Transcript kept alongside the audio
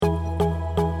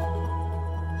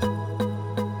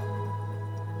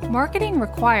Marketing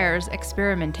requires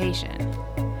experimentation,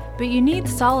 but you need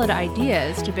solid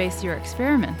ideas to base your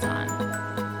experiments on.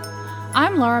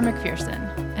 I'm Laura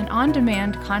McPherson, an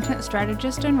on-demand content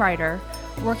strategist and writer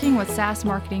working with SaaS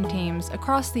marketing teams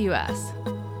across the U.S.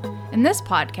 In this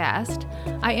podcast,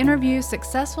 I interview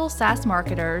successful SaaS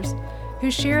marketers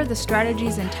who share the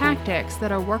strategies and tactics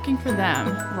that are working for them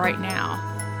right now.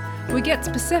 We get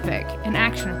specific and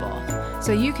actionable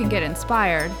so you can get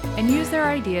inspired and use their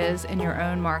ideas in your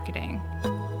own marketing.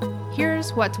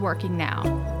 Here's what's working now.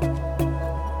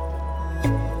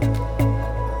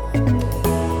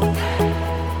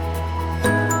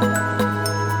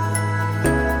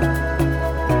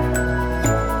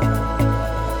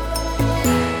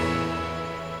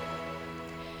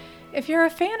 If you're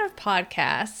a fan of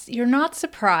podcasts, you're not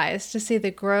surprised to see the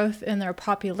growth in their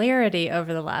popularity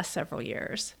over the last several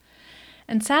years.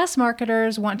 And SaaS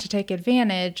marketers want to take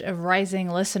advantage of rising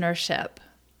listenership.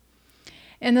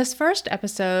 In this first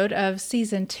episode of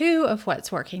Season 2 of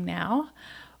What's Working Now,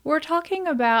 we're talking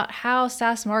about how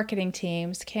SaaS marketing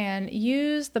teams can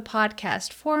use the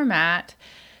podcast format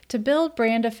to build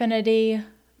brand affinity,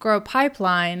 grow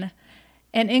pipeline,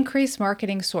 and increase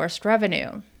marketing sourced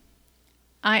revenue.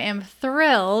 I am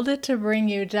thrilled to bring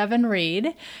you Devin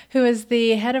Reed, who is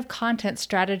the head of content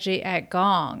strategy at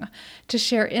Gong, to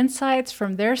share insights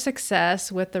from their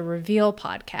success with the Reveal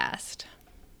podcast.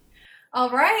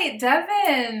 All right,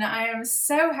 Devin, I am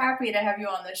so happy to have you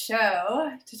on the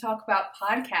show to talk about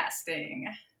podcasting.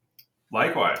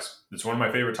 Likewise. It's one of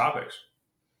my favorite topics.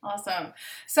 Awesome.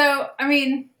 So,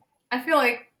 I feel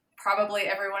like probably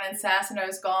everyone in SaaS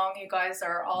knows Gong. You guys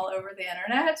are all over the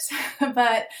internet,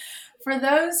 but for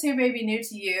those who may be new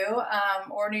to you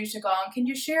or new to Gong, can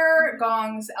you share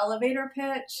Gong's elevator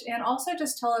pitch and also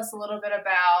just tell us a little bit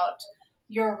about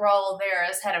your role there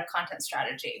as head of content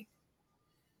strategy?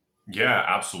 Yeah,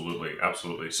 absolutely.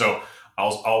 Absolutely. So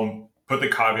I'll put the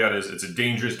caveat is it's a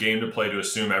dangerous game to play to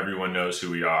assume everyone knows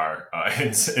who we are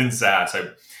in SaaS.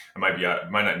 I might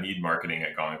not need marketing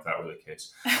at Gong if that were the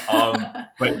case.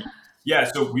 But yeah,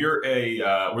 so we're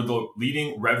the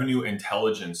leading revenue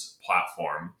intelligence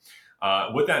platform.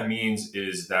 What that means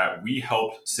is that we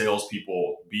help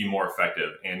salespeople be more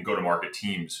effective and go-to-market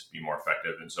teams be more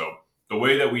effective. And so the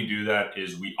way that we do that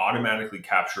is we automatically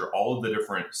capture all of the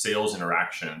different sales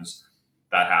interactions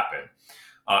that happen.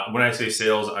 When I say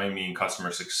sales, I mean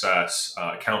customer success,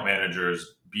 account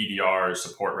managers, BDRs,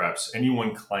 support reps,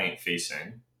 anyone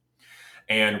client-facing.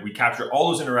 And we capture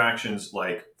all those interactions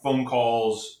like phone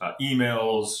calls,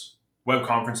 emails, web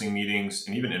conferencing meetings,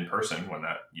 and even in person when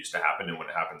that used to happen and when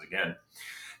it happens again.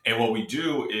 And what we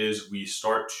do is we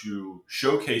start to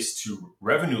showcase to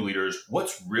revenue leaders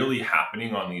what's really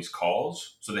happening on these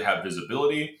calls so they have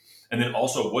visibility, and then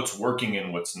also what's working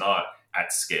and what's not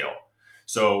at scale.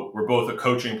 So we're both a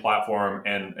coaching platform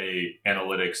and a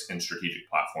analytics and strategic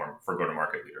platform for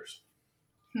go-to-market leaders.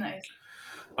 Nice.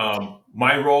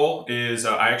 My role is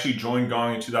I actually joined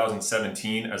Gong in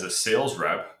 2017 as a sales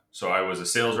rep. So I was a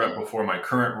sales rep before my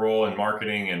current role in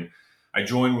marketing, and I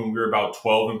joined when we were about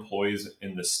 12 employees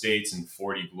in the States and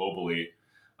 40 globally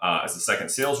as the second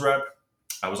sales rep.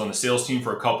 I was on the sales team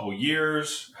for a couple of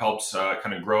years, helped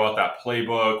kind of grow out that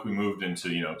playbook. We moved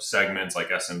into segments like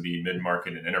SMB,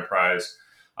 mid-market, and enterprise.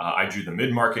 I drew the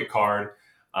mid-market card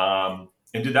and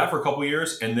did that for a couple of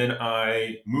years. And then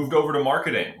I moved over to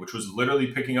marketing, which was literally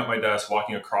picking up my desk,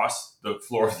 walking across the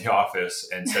floor of the office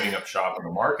and setting up shop in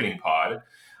the marketing pod,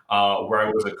 where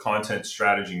I was a content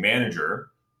strategy manager.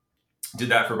 Did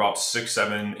that for about 6,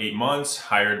 7, 8 months,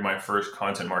 hired my first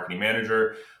content marketing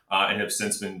manager, and have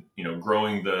since been,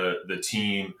 growing the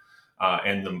team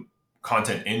and the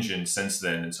content engine since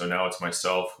then. And so now it's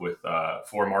myself with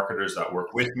 4 marketers that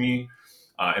work with me.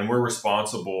 And we're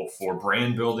responsible for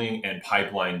brand building and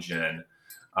pipeline gen,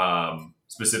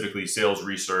 specifically sales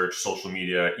research, social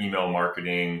media, email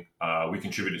marketing. We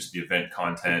contributed to the event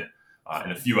content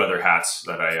and a few other hats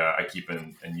that I keep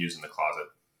and use in the closet.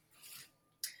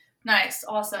 Nice.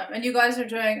 Awesome. And you guys are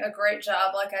doing a great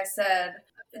job, like I said.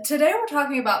 Today we're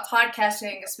talking about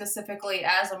podcasting specifically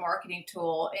as a marketing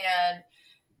tool. And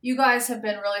you guys have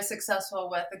been really successful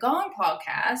with the Gong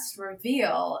podcast,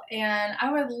 Reveal, and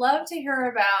I would love to hear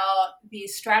about the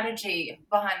strategy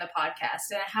behind the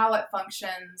podcast and how it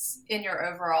functions in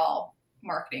your overall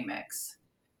marketing mix.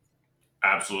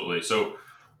 Absolutely. So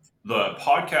the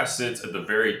podcast sits at the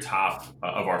very top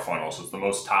of our funnel. So it's the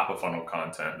most top of funnel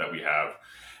content that we have.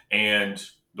 And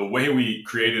the way we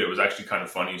created it was actually kind of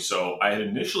funny. So I had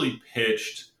initially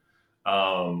pitched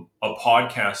a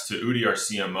podcast to Udi, our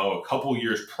CMO, a couple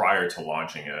years prior to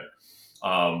launching it,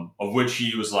 of which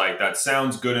he was like, that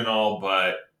sounds good and all,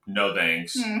 but no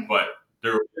thanks. But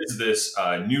there is this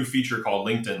new feature called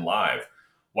LinkedIn Live.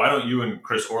 Why don't you and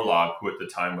Chris Orlob, who at the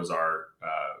time was our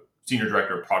senior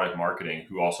director of product marketing,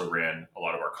 who also ran a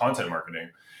lot of our content marketing,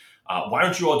 why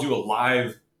don't you all do a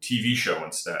live TV show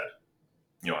instead,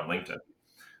 on LinkedIn?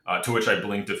 To which I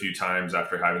blinked a few times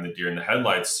after having the deer in the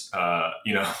headlights,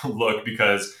 look,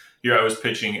 because here I was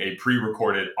pitching a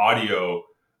pre-recorded audio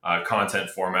content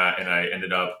format, and I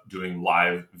ended up doing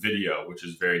live video, which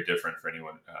is very different for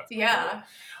anyone. Yeah.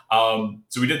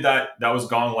 So we did that. That was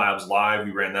Gong Labs Live.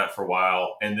 We ran that for a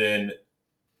while. And then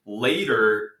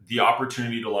later, the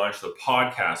opportunity to launch the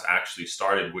podcast actually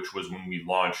started, which was when we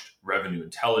launched Revenue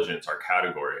Intelligence, our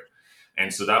category.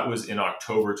 And so that was in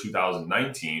October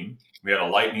 2019. We had a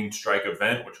lightning strike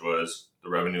event, which was the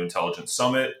Revenue Intelligence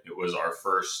Summit. It was our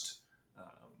first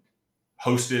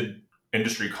hosted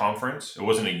industry conference. It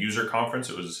wasn't a user conference.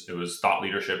 It was thought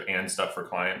leadership and stuff for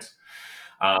clients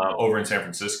over in San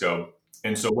Francisco.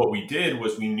 And so what we did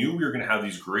was we knew we were going to have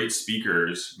these great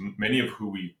speakers, many of who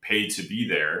we paid to be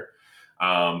there.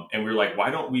 And we were like,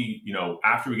 why don't we,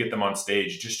 after we get them on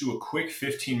stage, just do a quick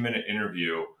 15-minute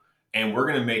interview. And we're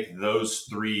going to make those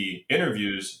 3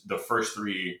 interviews the first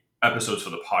 3 episodes for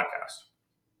the podcast.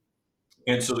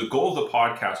 And so the goal of the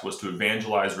podcast was to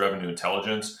evangelize revenue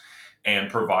intelligence and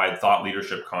provide thought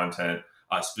leadership content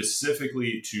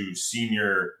specifically to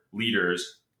senior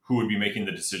leaders who would be making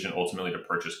the decision ultimately to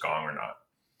purchase Gong or not.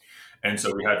 And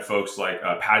so we had folks like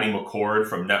Patty McCord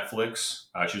from Netflix.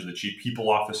 She was the chief people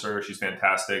officer. She's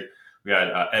fantastic. We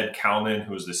had Ed Kalman,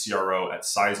 who was the CRO at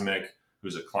Seismic,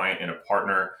 who's a client and a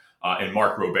partner, and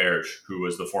Mark Roberge, who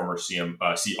was the former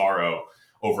CRO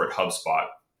over at HubSpot.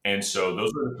 And so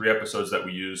those were the 3 episodes that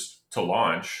we used to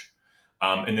launch.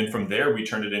 And then from there, we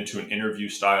turned it into an interview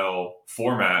style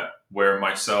format where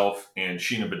myself and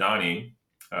Sheena Badani,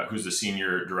 who's the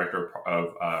senior director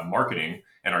of marketing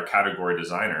and our category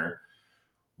designer,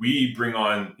 we bring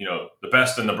on, the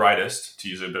best and the brightest, to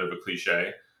use a bit of a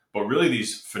cliche, but really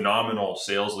these phenomenal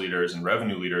sales leaders and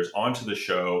revenue leaders onto the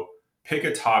show, pick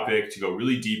a topic to go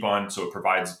really deep on so it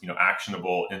provides,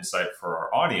 actionable insight for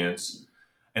our audience.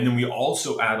 And then we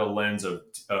also add a lens of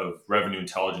revenue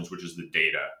intelligence, which is the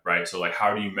data, right? So like,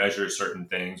 how do you measure certain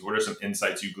things? What are some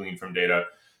insights you glean from data?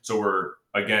 So we're,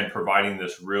 again, providing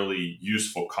this really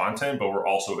useful content, but we're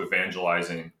also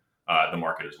evangelizing the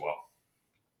market as well.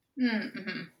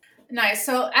 Mm-hmm. Nice.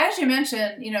 So as you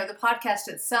mentioned, the podcast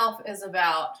itself is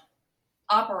about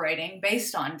operating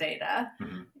based on data,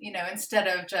 instead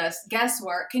of just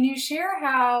guesswork. Can you share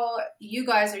how you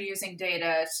guys are using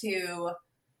data to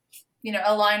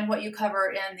align what you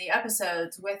cover in the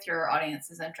episodes with your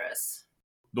audience's interests?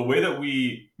 The way that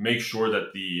we make sure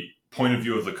that the point of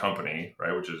view of the company,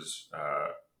 right, which is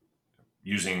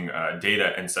using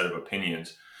data instead of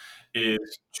opinions,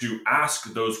 is to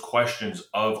ask those questions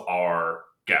of our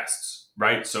guests,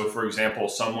 right? So, for example,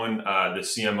 someone, the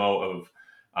CMO of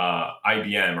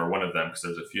IBM, or one of them, because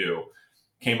there's a few,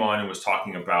 came on and was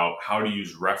talking about how to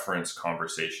use reference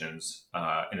conversations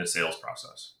in a sales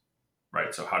process.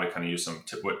 Right. So how to kind of use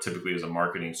what typically is a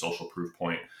marketing social proof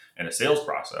point in a sales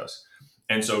process.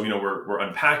 And so, we're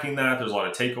unpacking that. There's a lot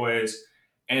of takeaways.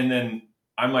 And then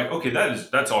I'm like, okay,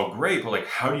 that's all great. But like,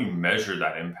 how do you measure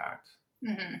that impact?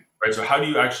 Mm-hmm. Right. So how do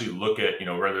you actually look at,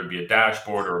 whether it be a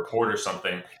dashboard or a report or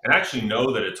something, and actually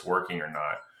know that it's working or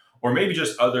not? Or maybe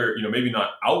just other, maybe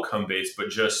not outcome based, but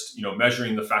just,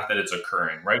 measuring the fact that it's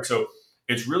occurring. Right. So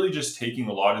it's really just taking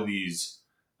a lot of these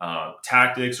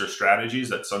tactics or strategies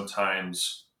that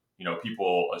sometimes,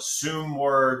 people assume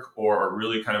work or are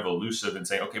really kind of elusive and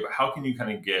saying, okay, but how can you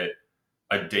kind of get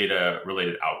a data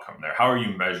related outcome there? How are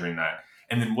you measuring that?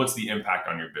 And then what's the impact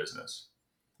on your business?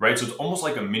 Right. So it's almost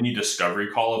like a mini discovery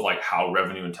call of like how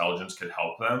revenue intelligence could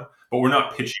help them, but we're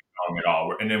not pitching Gong at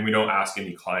all. And then we don't ask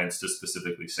any clients to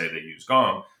specifically say they use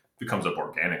Gong. If it comes up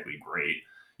organically, great,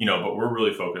 but we're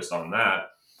really focused on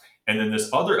that. And then this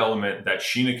other element that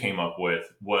Sheena came up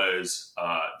with was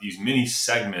these mini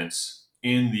segments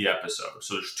in the episode.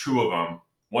 So there's 2 of them.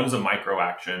 One is a micro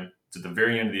action. It's at the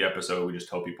very end of the episode. We just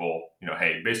tell people,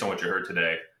 hey, based on what you heard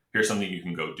today, here's something you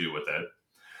can go do with it.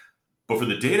 But for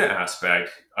the data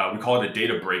aspect, we call it a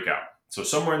data breakout. So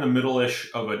somewhere in the middle-ish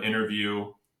of an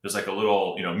interview, there's like a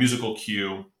little, musical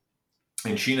cue.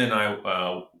 And Sheena and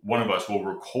I, one of us will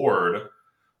record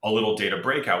a little data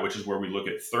breakout, which is where we look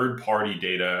at third-party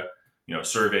data,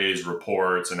 surveys,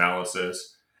 reports,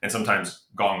 analysis, and sometimes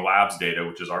Gong Labs data,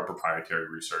 which is our proprietary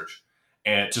research,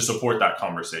 and to support that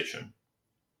conversation,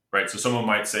 right? So someone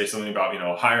might say something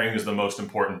about, hiring is the most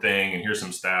important thing, and here's some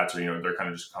stats, or, they're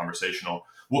kind of just conversational.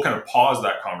 We'll kind of pause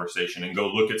that conversation and go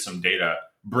look at some data,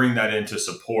 bring that in to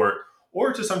support,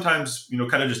 or to sometimes,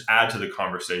 kind of just add to the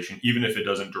conversation, even if it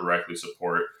doesn't directly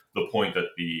support the point that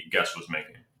the guest was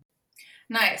making.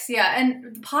 Nice. Yeah.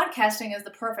 And podcasting is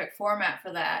the perfect format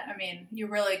for that. I mean, you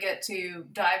really get to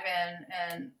dive in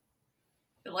and,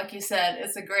 like you said,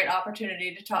 it's a great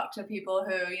opportunity to talk to people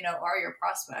who, are your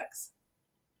prospects.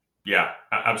 Yeah,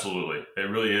 absolutely. It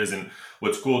really is. And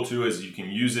what's cool too is you can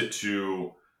use it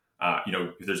to,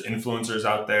 if there's influencers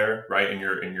out there, right, in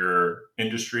your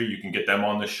industry, you can get them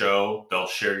on the show. They'll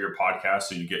share your podcast,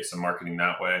 so you get some marketing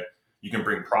that way. You can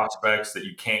bring prospects that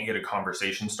you can't get a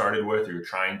conversation started with, or you're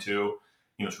trying to.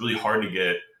 It's really hard to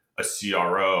get a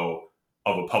CRO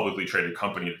of a publicly traded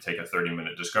company to take a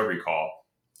 30-minute discovery call.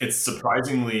 It's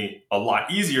surprisingly a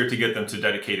lot easier to get them to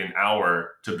dedicate an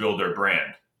hour to build their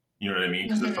brand. You know what I mean?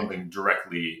 Because there's something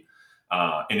directly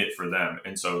in it for them.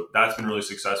 And so that's been really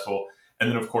successful. And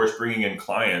then, of course, bringing in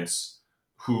clients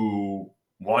who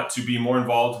want to be more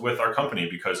involved with our company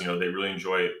because, they really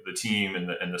enjoy the team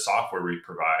and the software we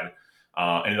provide.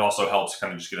 And it also helps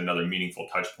kind of just get another meaningful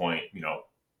touch point,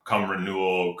 come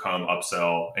renewal, come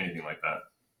upsell, anything like that.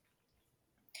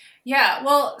 Yeah,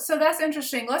 well, so that's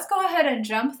interesting. Let's go ahead and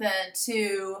jump then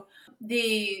to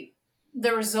the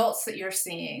results that you're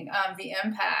seeing, the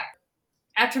impact.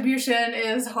 Attribution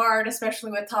is hard,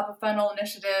 especially with top of funnel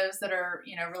initiatives that are,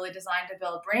 really designed to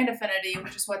build brand affinity,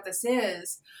 which is what this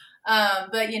is.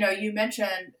 But, you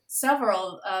mentioned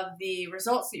several of the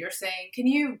results that you're seeing. Can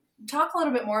you talk a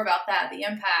little bit more about that, the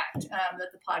impact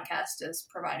that the podcast is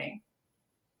providing?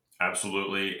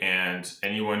 Absolutely. And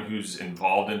anyone who's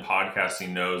involved in podcasting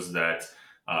knows that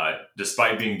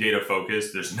despite being data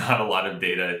focused, there's not a lot of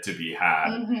data to be had.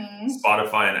 Mm-hmm.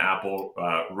 Spotify and Apple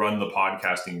run the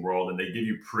podcasting world, and they give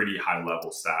you pretty high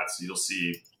level stats. You'll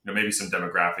see, maybe some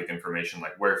demographic information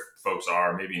like where folks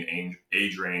are, maybe an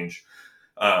age range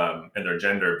and their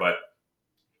gender. But,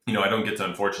 I don't get to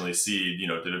unfortunately see,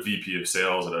 did a VP of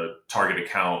sales at a target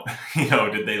account,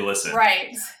 did they listen?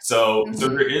 Right. So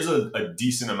there is a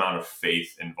decent amount of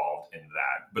faith involved in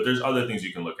that. But there's other things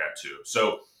you can look at too.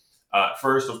 So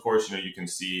first, of course, you can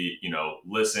see,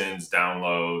 listens,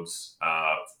 downloads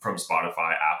from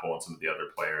Spotify, Apple, and some of the other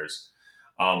players.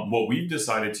 What we've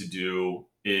decided to do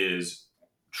is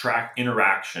track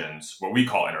interactions, what we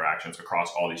call interactions,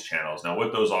 across all these channels. Now,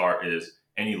 what those are is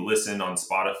any listen on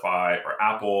Spotify or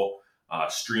Apple,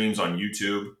 streams on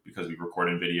YouTube, because we record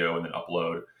in video and then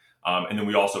upload. And then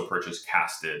we also purchase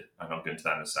Casted, and I'll get into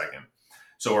that in a second.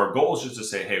 So our goal is just to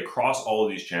say, hey, across all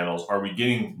of these channels, are we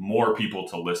getting more people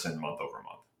to listen month over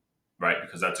month, right?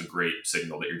 Because that's a great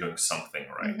signal that you're doing something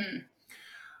right. Mm-hmm.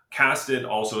 Casted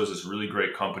also is this really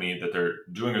great company that they're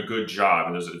doing a good job,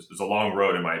 and there's a long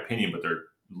road in my opinion, but they're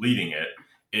leading it,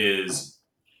 is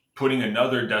putting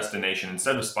another destination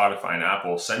instead of Spotify and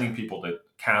Apple, sending people to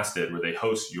Casted where they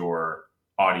host your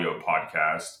audio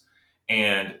podcast.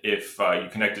 And if you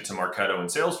connect it to Marketo and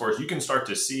Salesforce, you can start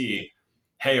to see,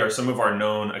 hey, are some of our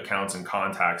known accounts and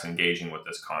contacts engaging with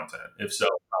this content? If so,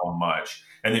 how much?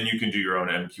 And then you can do your own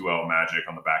MQL magic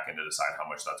on the back end to decide how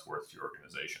much that's worth to your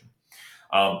organization.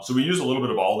 So we use a little bit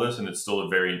of all this, and it's still a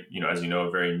very, as a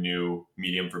very new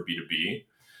medium for B2B.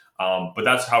 But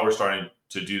that's how we're starting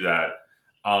to do that.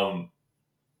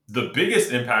 The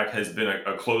biggest impact has been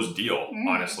a closed deal,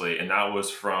 honestly, and that was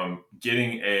from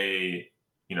getting an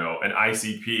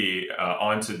ICP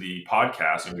onto the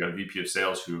podcast, and we got a VP of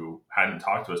sales who hadn't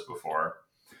talked to us before,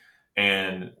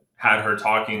 and had her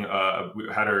talking.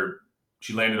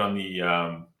 She landed on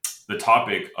the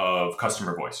topic of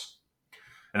customer voice,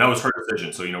 and that was her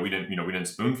decision. So we didn't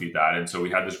spoon feed that, and so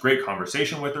we had this great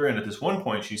conversation with her. And at this one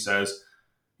point, she says,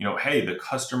 hey, the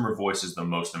customer voice is the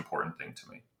most important thing to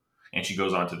me. And she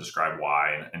goes on to describe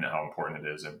why and how important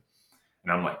it is. And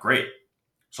I'm like, great.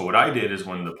 So what I did is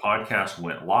when the podcast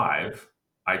went live,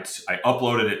 I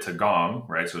uploaded it to Gong,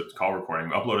 right? So it's call recording.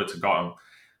 We uploaded it to Gong,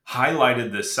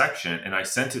 highlighted this section, and I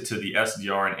sent it to the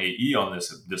SDR and AE on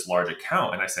this large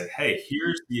account. And I said, hey,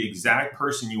 here's the exact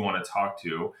person you want to talk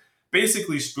to,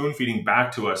 basically spoon feeding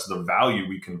back to us the value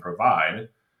we can provide.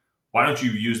 Why don't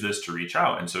you use this to reach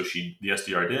out? And so the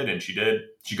SDR did, and she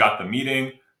got the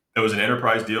meeting. It was an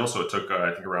enterprise deal, so it took,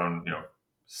 I think, around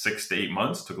 6 to 8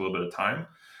 months. Took a little bit of time,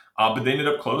 but they ended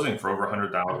up closing for over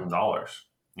 $100,000.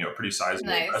 Pretty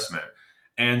sizable investment.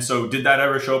 And so, did that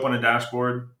ever show up on a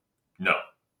dashboard? No.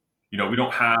 We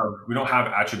don't have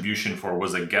attribution for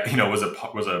was a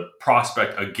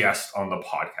prospect a guest on the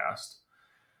podcast,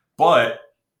 but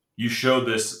you showed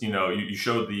this. You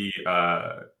showed the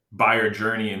buyer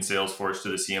journey in Salesforce to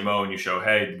the CMO, and you show,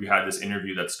 hey, we had this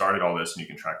interview that started all this, and you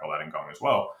can track all that in Gong as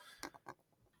well.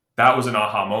 That was an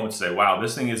aha moment to say, wow,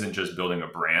 this thing isn't just building a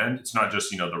brand. It's not just,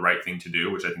 the right thing to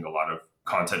do, which I think a lot of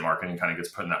content marketing kind of gets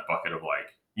put in that bucket of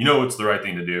like, it's the right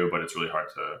thing to do, but it's really hard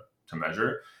to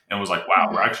measure, and was like, wow,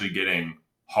 we're actually getting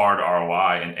hard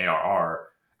ROI and ARR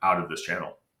out of this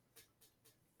channel.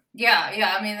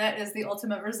 Yeah. I mean, that is the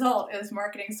ultimate result, is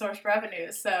marketing source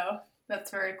revenue. So that's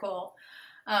very cool.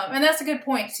 And that's a good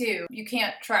point too. You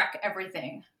can't track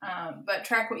everything, but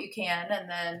track what you can. And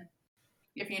then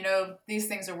if you know these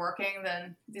things are working,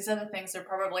 then these other things are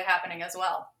probably happening as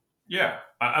well. Yeah,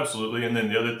 absolutely. And then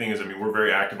the other thing is, we're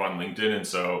very active on LinkedIn. And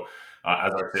so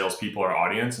as our salespeople, our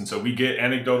audience. And so we get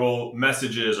anecdotal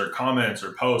messages or comments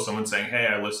or posts, someone saying, hey,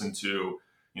 I listened to,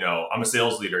 I'm a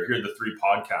sales leader. Here are the 3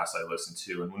 podcasts I listened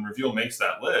to. And when Reveal makes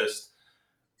that list,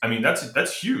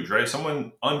 that's huge, right?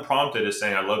 Someone unprompted is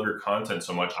saying, I love your content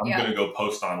so much. I'm going to go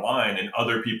post online, and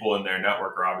other people in their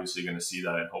network are obviously going to see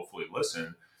that and hopefully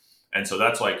listen. And so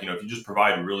that's like, if you just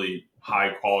provide really high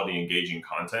quality, engaging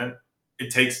content, it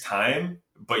takes time,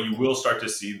 but you will start to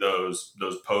see those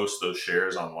posts, those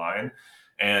shares online.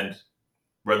 And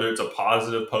whether it's a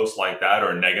positive post like that or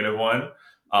a negative one,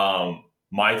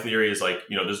 my theory is like,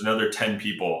 there's another 10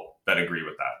 people that agree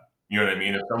with that. You know what I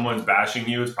mean? If someone's bashing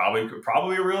you, it's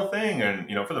probably a real thing. And,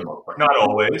 for the most part, not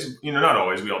always, not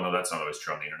always. We all know that's not always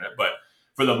true on the internet. But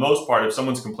for the most part, if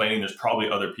someone's complaining, there's probably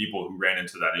other people who ran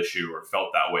into that issue or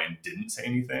felt that way and didn't say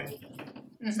anything.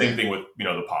 Mm-hmm. Same thing with,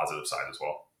 the positive side as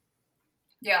well.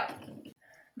 Yeah.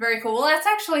 Very cool. Well, that's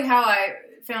actually how I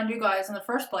found you guys in the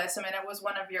first place. I mean, it was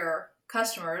one of your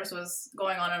customers was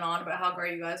going on and on about how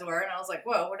great you guys were, and I was like,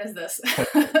 whoa, what is this?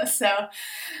 So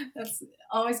that's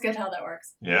always good how that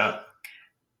works. Yeah.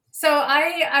 So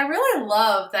I really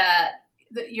love that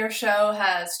your show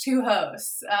has 2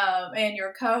 hosts, and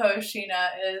your co-host Sheena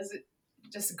is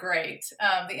just great.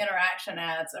 The interaction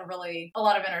adds a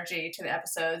lot of energy to the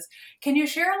episodes. Can you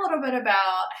share a little bit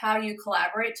about how you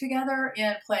collaborate together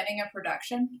in planning and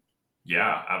production?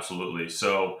 Yeah, absolutely.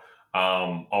 So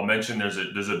I'll mention there's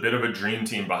a bit of a dream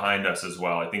team behind us as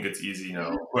well. I think it's easy,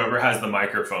 whoever has the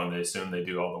microphone, they assume they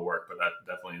do all the work, but that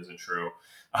definitely isn't true.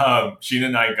 Sheena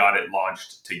and I got it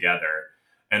launched together,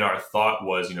 and our thought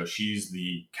was, she's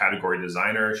the category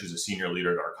designer. She's a senior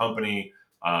leader at our company.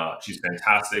 She's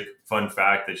fantastic. Fun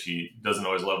fact that she doesn't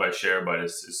always love I share, but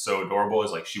is so adorable,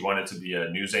 is like she wanted to be a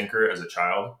news anchor as a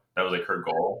child. That was like her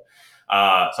goal. So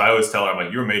I always tell her, I'm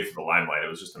like, you were made for the limelight. It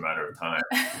was just a matter of time.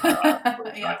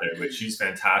 Yeah. There. But she's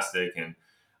fantastic. And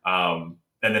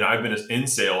then I've been in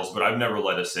sales, but I've never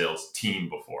led a sales team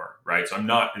before, right? So I'm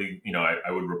not, I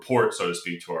would report, so to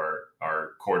speak, to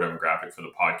our core demographic for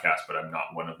the podcast, but I'm not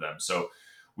one of them. So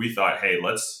we thought, hey,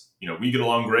 let's, we get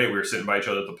along great. We were sitting by each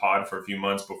other at the pod for a few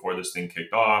months before this thing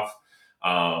kicked off.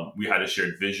 We had a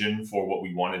shared vision for what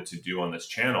we wanted to do on this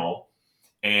channel.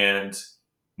 And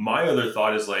my other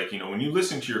thought is like, when you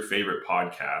listen to your favorite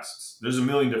podcasts, there's a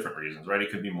million different reasons, right?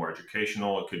 It could be more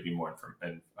educational. It could be more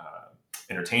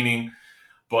entertaining.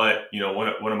 But,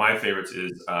 one of my favorites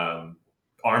is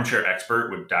Armchair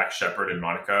Expert with Dax Shepard and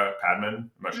Monica Padman.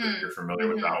 I'm not sure if you're familiar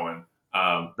with that one.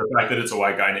 The fact that it's a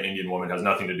white guy and an Indian woman has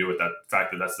nothing to do with that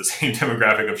fact that that's the same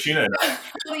demographic of Sheena and I.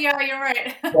 Well, yeah, you're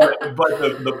right.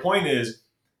 but the point is,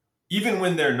 even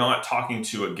when they're not talking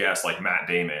to a guest like Matt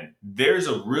Damon, there's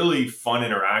a really fun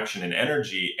interaction and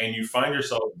energy, and you find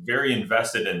yourself very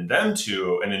invested in them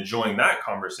too and enjoying that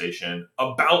conversation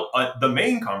about the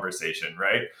main conversation,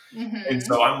 right? Mm-hmm. And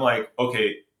so I'm like,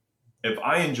 okay, if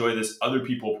I enjoy this, other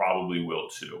people probably will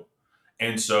too.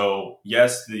 And so,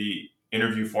 yes, the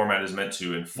interview format is meant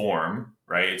to inform,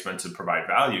 right? It's meant to provide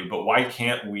value, but why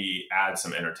can't we add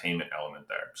some entertainment element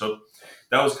there? So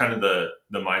that was kind of the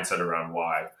mindset around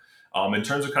why. In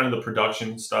terms of kind of the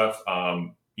production stuff,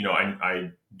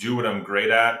 I do what I'm great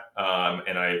at,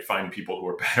 and I find people who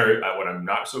are better at what I'm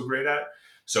not so great at.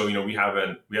 So, we have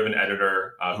an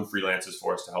editor who freelances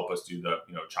for us to help us do the,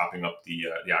 chopping up the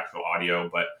actual audio.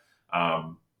 But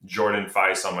Jordan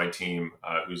Feist on my team,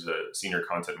 who's a senior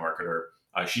content marketer,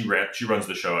 she runs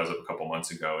the show as of a couple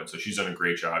months ago, and so she's done a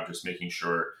great job just making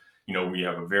sure we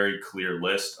have a very clear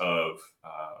list of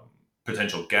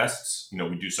potential guests.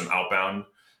 We do some outbound.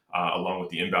 Along with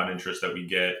the inbound interest that we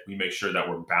get, we make sure that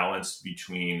we're balanced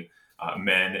between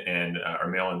men and or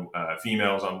male and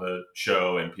females on the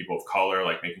show and people of color,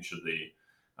 like making sure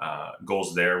the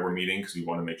goals there we're meeting, because we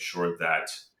want to make sure that,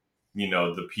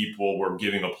 the people we're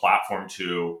giving a platform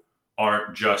to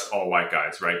aren't just all white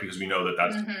guys, right? Because we know that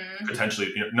that's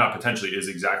potentially, not potentially, is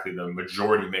exactly the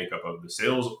majority makeup of the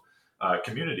sales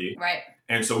community. Right.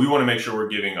 And so we want to make sure we're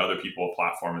giving other people a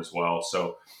platform as well.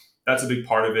 So that's a big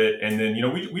part of it. And then,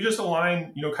 we just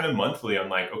align, kind of monthly on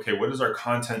like, okay, what is our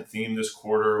content theme this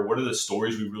quarter? What are the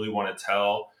stories we really want to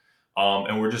tell?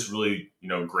 And we're just really,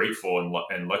 grateful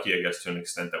and lucky, I guess, to an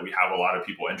extent that we have a lot of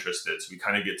people interested. So we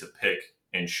kind of get to pick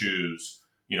and choose,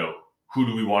 who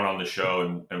do we want on the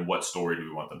show and what story do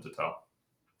we want them to tell.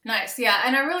 Nice. Yeah.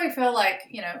 And I really feel like,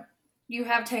 you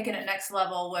have taken it next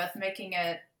level with making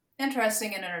it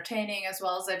interesting and entertaining as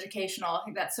well as educational. I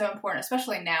think that's so important,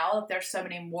 especially now that there's so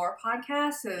many more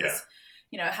podcasts is,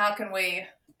 how can we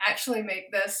actually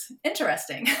make this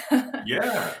interesting?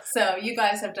 Yeah. So you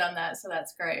guys have done that. So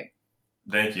that's great.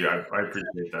 Thank you. I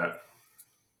appreciate that.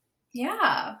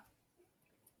 Yeah.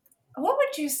 What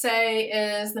would you say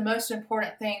is the most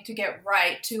important thing to get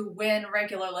right to win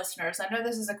regular listeners? I know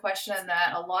this is a question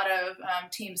that a lot of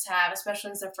teams have,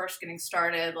 especially as they're first getting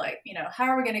started. Like, how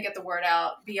are we going to get the word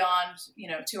out beyond,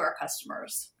 to our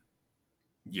customers?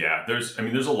 Yeah, there's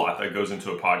a lot that goes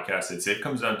into a podcast. It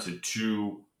comes down to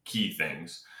two key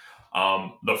things.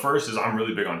 The first is I'm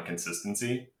really big on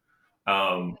consistency.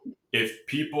 If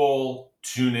people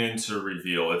tune in to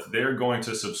Reveal, if they're going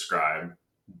to subscribe,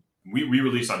 we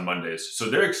release on Mondays. So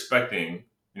they're expecting,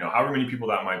 however many people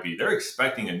that might be, they're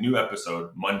expecting a new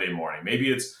episode Monday morning.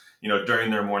 Maybe it's,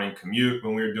 during their morning commute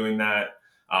when we were doing that.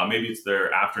 Maybe it's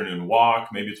their afternoon walk.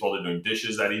 Maybe it's while they're doing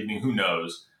dishes that evening. Who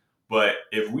knows? But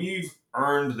if we've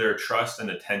earned their trust and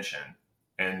attention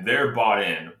and they're bought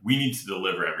in, we need to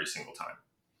deliver every single time.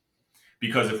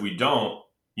 Because if we don't,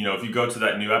 if you go to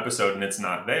that new episode and it's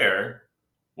not there,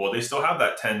 well, they still have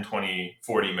that 10, 20,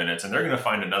 40 minutes and they're going to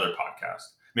find another podcast.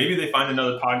 Maybe they find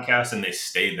another podcast and they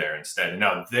stay there instead. And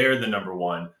now they're the number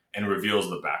one and Reveal's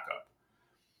the backup.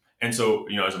 And so,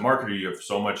 as a marketer, you have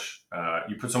so much,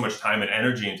 you put so much time and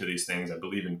energy into these things. I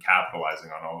believe in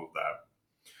capitalizing on all of that.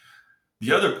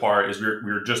 The other part is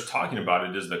we were just talking about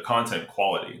it is the content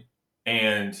quality.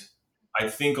 And I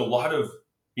think a lot of,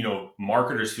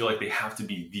 marketers feel like they have to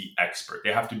be the expert.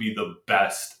 They have to be the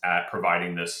best at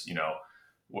providing this,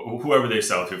 whoever they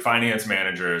sell to, finance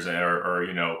managers or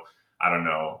I don't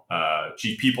know,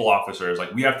 chief people officers.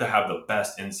 Like we have to have the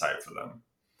best insight for them.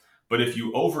 But if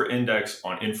you over-index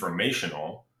on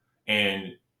informational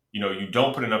and, you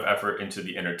don't put enough effort into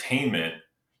the entertainment,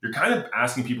 you're kind of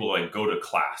asking people to like go to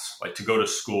class, like to go to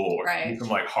school or do some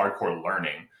like hardcore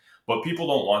learning. But people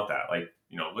don't want that. Like,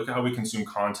 look at how we consume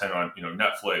content on,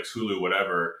 Netflix, Hulu,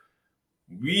 whatever.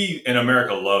 We in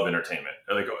America love entertainment,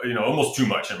 like, almost too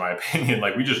much in my opinion.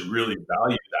 Like we just really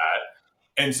value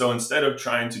that. And so instead of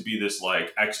trying to be this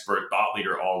like expert thought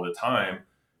leader all the time,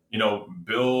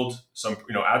 build some,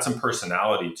 add some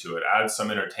personality to it, add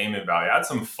some entertainment value, add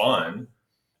some fun,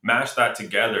 mash that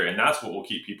together. And that's what will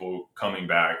keep people coming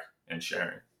back and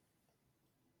sharing.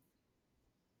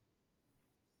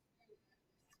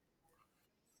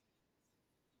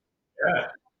 Yeah.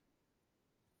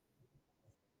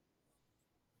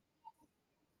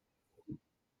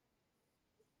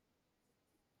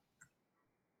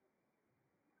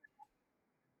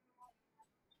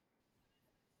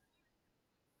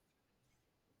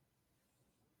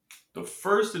 The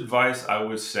first advice I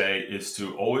would say is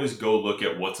to always go look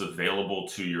at what's available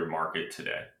to your market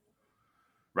today.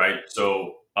 Right.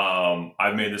 So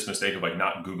I've made this mistake of like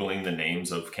not Googling the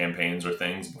names of campaigns or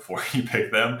things before you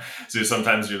pick them. So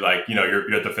sometimes you're like,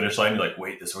 you're at the finish line. You're like,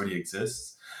 wait, this already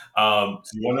exists. So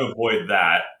you want to avoid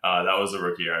that. That was a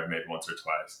rookie I've made once or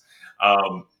twice.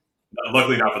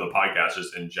 Luckily not for the podcast,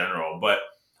 just in general. But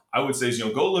I would say,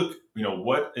 go look,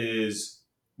 what is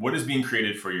being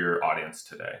created for your audience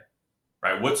today,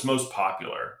 right? What's most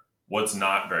popular? What's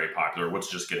not very popular? What's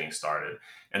just getting started?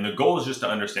 And the goal is just to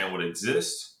understand what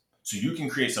exists so you can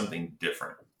create something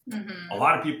different. Mm-hmm. A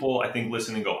lot of people, I think,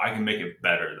 listen and go, I can make it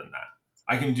better than that.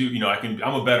 I can do,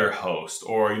 I'm a better host,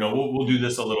 or, we'll do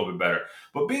this a little bit better.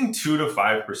 But being 2 to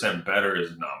 5% better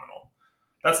is nominal.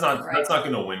 That's not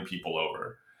going to win people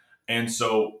over. And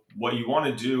so what you want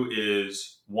to do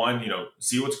is one,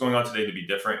 see what's going on today to be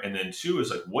different. And then two is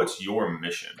like, what's your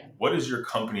mission? What is your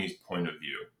company's point of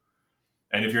view?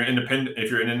 And if you're an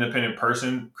independent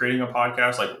person creating a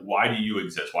podcast, like why do you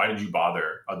exist? Why did you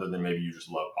bother other than maybe you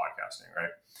just love podcasting, right?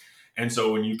 And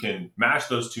so when you can mash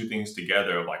those two things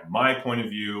together of like my point of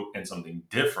view and something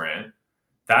different,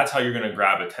 that's how you're going to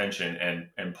grab attention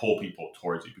and pull people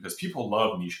towards you, because people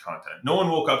love niche content. No one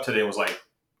woke up today and was like,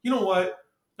 you know what?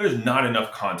 There's not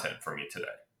enough content for me today.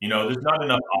 There's not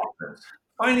enough options.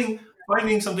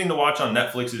 Finding something to watch on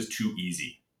Netflix is too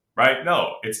easy, right?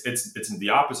 No, it's the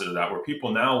opposite of that, where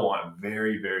people now want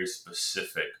very, very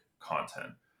specific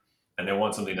content, and they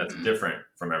want something that's different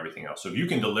from everything else. So if you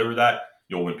can deliver that,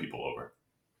 you'll win people over.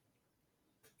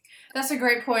 That's a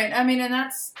great point. I mean, and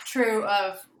that's true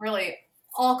of really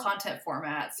all content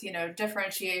formats,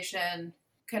 differentiation,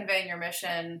 conveying your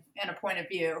mission and a point of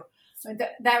view.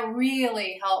 That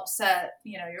really helps set,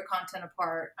 your content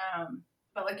apart.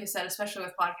 But like you said, especially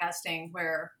with podcasting,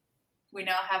 where we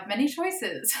now have many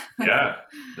choices. Yeah,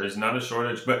 there's not a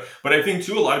shortage. But I think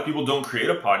too, a lot of people don't create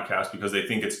a podcast because they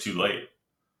think it's too late.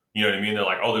 You know what I mean? They're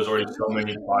like, oh, there's already so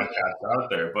many podcasts out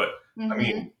there. But I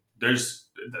mean, that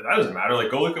doesn't matter.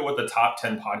 Like, go look at what the top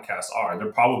 10 podcasts are.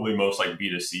 They're probably most like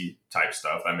B2C type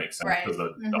stuff. That makes sense because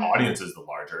the audience is the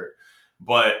larger.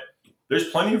 But there's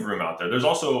plenty of room out there. There's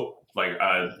also like,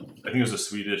 I think it was the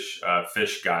Swedish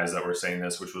fish guys that were saying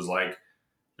this, which was like,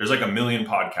 there's like 1 million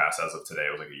podcasts as of today.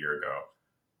 It was like a year ago.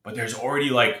 But there's already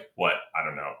like, what, I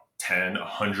don't know, 10,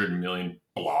 100 million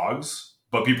blogs,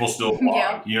 but people still blog.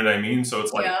 Yep. You know what I mean? So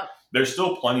it's like, there's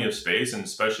still plenty of space. And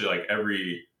especially like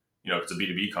every, if it's a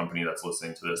B2B company that's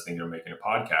listening to this thinking of making a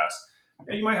podcast,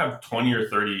 and you might have 20 or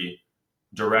 30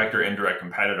 direct or indirect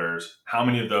competitors. How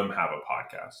many of them have a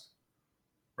podcast?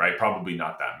 Right? Probably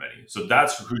not that many. So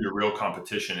that's who your real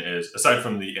competition is, aside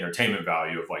from the entertainment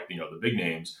value of like, the big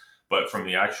names, but from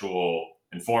the actual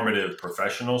informative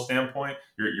professional standpoint,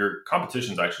 your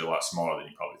competition is actually a lot smaller than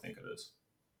you probably think it is.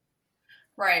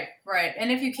 Right.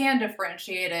 And if you can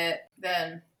differentiate it,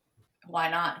 then why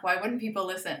not? Why wouldn't people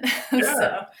listen?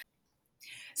 Yeah.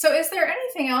 So is there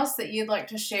anything else that you'd like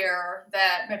to share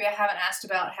that maybe I haven't asked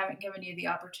about, haven't given you the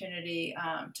opportunity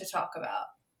to talk about?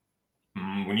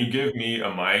 When you give me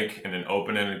a mic and an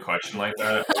open-ended question like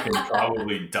that, I can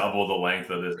probably double the length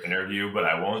of this interview, but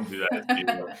I won't do that to you.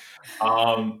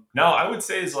 No, I would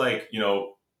say is like,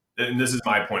 and this is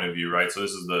my point of view, right? So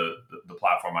this is the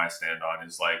platform I stand on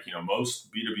is like,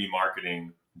 most B2B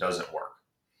marketing doesn't work.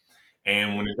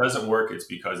 And when it doesn't work, it's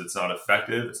because it's not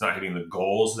effective. It's not hitting the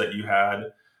goals that you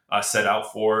had set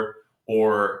out for,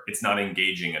 or it's not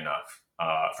engaging enough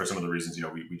for some of the reasons,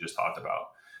 we just talked about.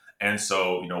 And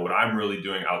so, what I'm really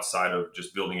doing outside of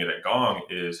just building it at Gong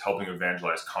is helping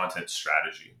evangelize content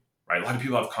strategy, right? A lot of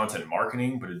people have content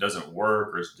marketing, but it doesn't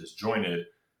work or it's disjointed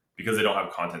because they don't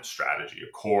have content strategy,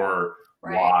 a core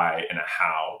why and a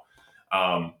how.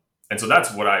 And so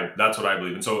that's what I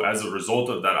believe. And so as a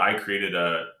result of that, I created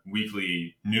a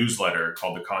weekly newsletter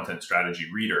called the Content Strategy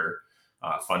Reader.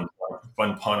 Fun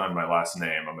pun on my last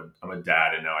name. I'm a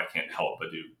dad, and now I can't help but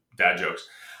do dad jokes.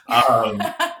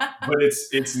 But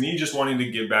it's me just wanting to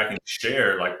give back and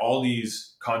share like all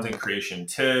these content creation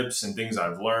tips and things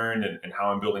I've learned and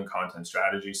how I'm building content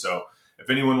strategy. So if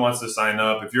anyone wants to sign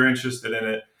up, if you're interested in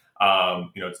it,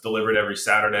 it's delivered every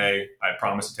Saturday. I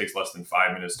promise it takes less than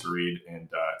 5 minutes to read, and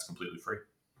it's completely free.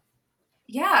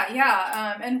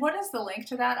 Yeah. And what is the link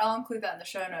to that? I'll include that in the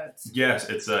show notes. Yes,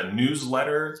 it's a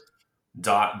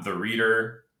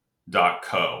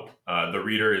newsletter.thereader.co. The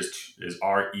Reader is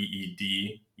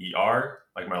REEDER,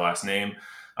 like my last name.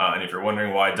 And if you're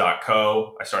wondering why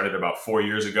 .co, I started about 4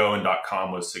 years ago, and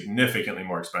 .com was significantly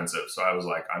more expensive. So I was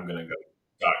like, I'm going to go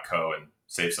 .co and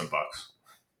save some bucks.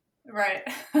 Right.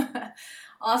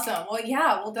 Awesome. Well,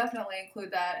 yeah, we'll definitely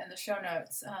include that in the show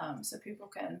notes so people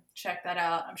can check that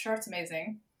out. I'm sure it's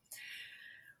amazing.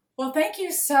 Well, thank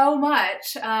you so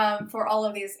much for all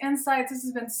of these insights. This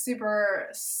has been super,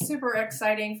 super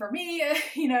exciting for me,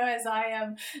 as I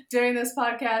am doing this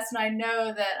podcast. And I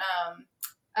know that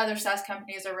other SaaS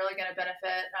companies are really going to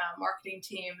benefit, marketing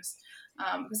teams,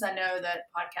 because I know that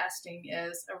podcasting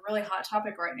is a really hot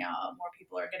topic right now. More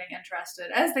people are getting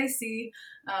interested as they see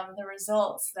the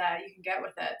results that you can get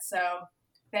with it. So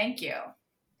thank you.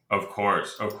 Of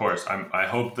course. I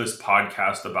hope this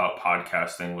podcast about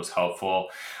podcasting was helpful.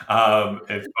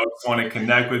 If folks want to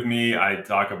connect with me, I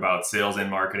talk about sales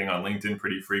and marketing on LinkedIn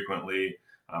pretty frequently.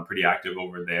 I'm pretty active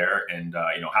over there, and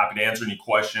happy to answer any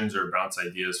questions or bounce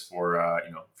ideas for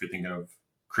if you're thinking of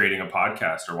creating a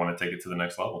podcast or want to take it to the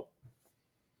next level.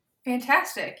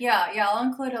 Fantastic. Yeah. I'll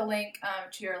include a link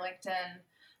to your LinkedIn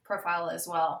profile as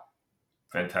well.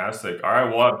 Fantastic. All right.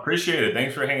 Well, I appreciate it.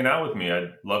 Thanks for hanging out with me.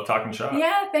 I love talking shop.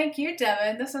 Yeah. Thank you,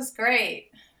 Devin. This is great.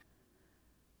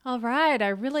 All right. I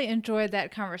really enjoyed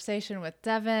that conversation with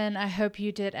Devin. I hope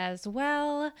you did as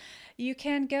well. You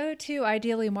can go to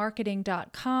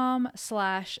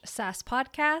ideallymarketing.com/SaaS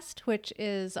podcast, which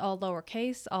is all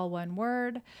lowercase, all one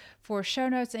word, for show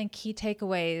notes and key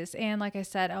takeaways. And like I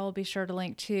said, I will be sure to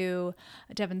link to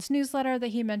Devin's newsletter that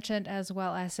he mentioned, as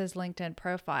well as his LinkedIn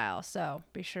profile. So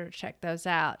be sure to check those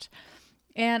out.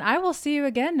 And I will see you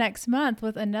again next month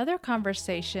with another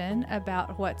conversation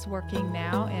about what's working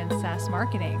now in SaaS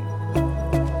marketing.